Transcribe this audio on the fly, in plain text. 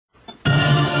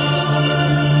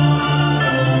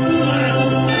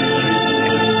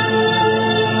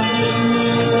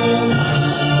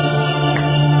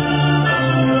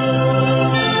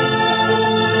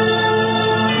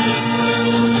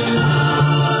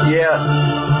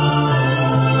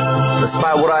yet.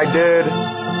 Despite what I did,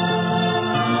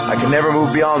 I can never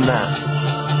move beyond that.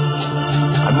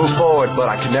 I move forward, but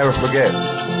I can never forget.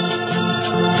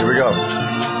 Here we go.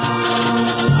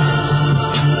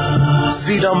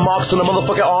 See the marks on the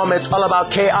motherfucking arm, it's all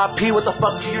about KIP. What the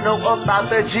fuck do you know about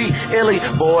the G? Illy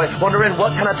boy, wondering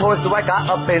what kind of toys do I got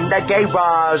up in that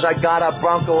garage. I got a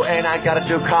Bronco and I got a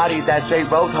Ducati that straight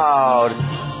rolls hard.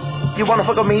 You wanna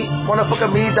fuck with me? Wanna fuck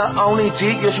with me, the only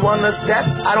G? Yes, you wanna step?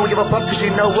 I don't give a fuck cause you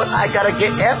know what I gotta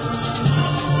get F.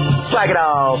 Swag it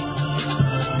off,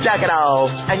 jack it off,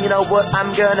 and you know what?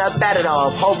 I'm gonna bat it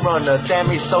off. Home runner,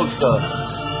 Sammy Sosa.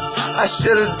 I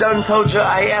should've done told you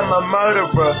I am a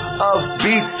murderer of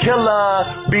beats killer,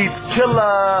 beats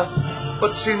killer.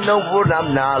 But you know what,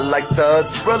 I'm not like the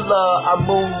Thriller. I'm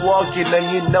moonwalking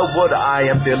and you know what, I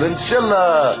am feeling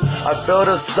chiller. I feel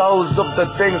the souls of the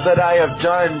things that I have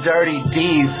done, dirty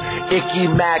deeds. Icky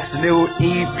Mac's new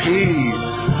EP.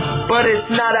 But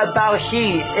it's not about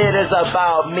he, it is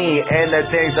about me and the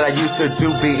things that I used to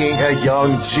do being a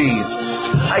young G.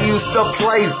 I used to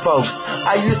play folks,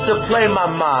 I used to play my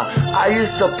ma, I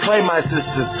used to play my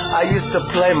sisters, I used to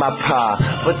play my pa.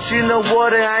 But you know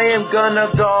what, I am gonna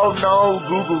go, no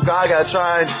Google Gaga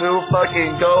trying to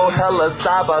fucking go hella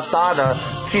Sabasana.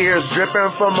 Tears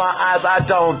dripping from my eyes, I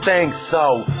don't think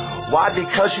so. Why?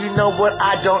 Because you know what,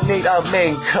 I don't need a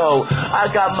mink coat. I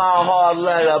got my hard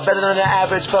leather, better than the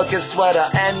average fucking sweater.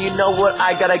 And you know what,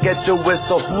 I gotta get through it,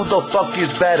 so who the fuck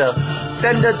is better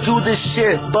than to do this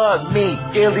shit but me,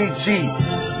 Illy G?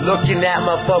 Looking at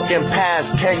my fucking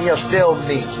past, can you feel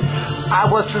me? I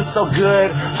wasn't so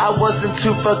good, I wasn't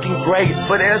too fucking great,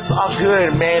 but it's all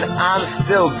good, man, I'm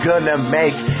still gonna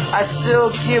make. I still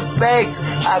get baked,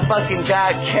 I fucking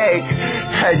got cake.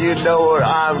 And you know what,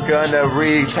 I'm gonna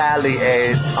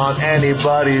retaliate on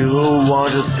anybody who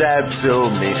wants to step to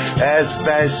me,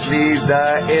 especially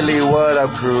the Illy What Up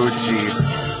crew G.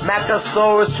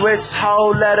 Macasaurus switch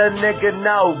hoe, let a nigga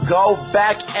know. Go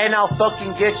back and I'll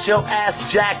fucking get your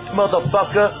ass jacked,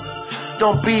 motherfucker.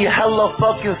 Don't be hella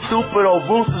fucking stupid or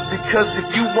ruthless, because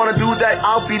if you wanna do that,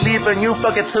 I'll be leaving you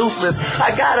fucking toothless. I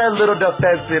got a little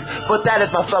defensive, but that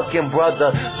is my fucking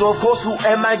brother. So of course, who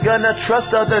am I gonna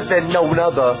trust other than no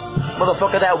other?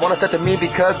 Motherfucker that wanna step to me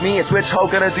because me and Switch Ho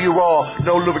gonna do you raw.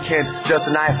 No lubricants, just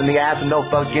a knife in the ass and no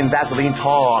fucking Vaseline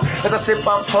tar. As I sip,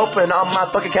 I'm hoping on my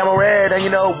fucking camel red. And you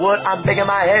know what, I'm banging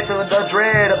my head feeling the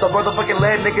dread of the motherfucking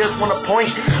lead. Niggas wanna point,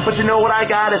 but you know what, I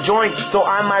got a joint. So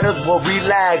I might as well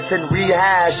relax and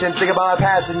rehash and think about my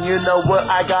past. And you know what,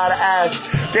 I gotta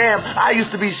ask. Damn, I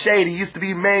used to be shady, used to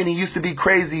be many, used to be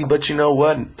crazy. But you know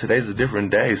what, today's a different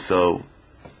day, so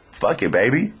fuck it,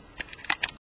 baby.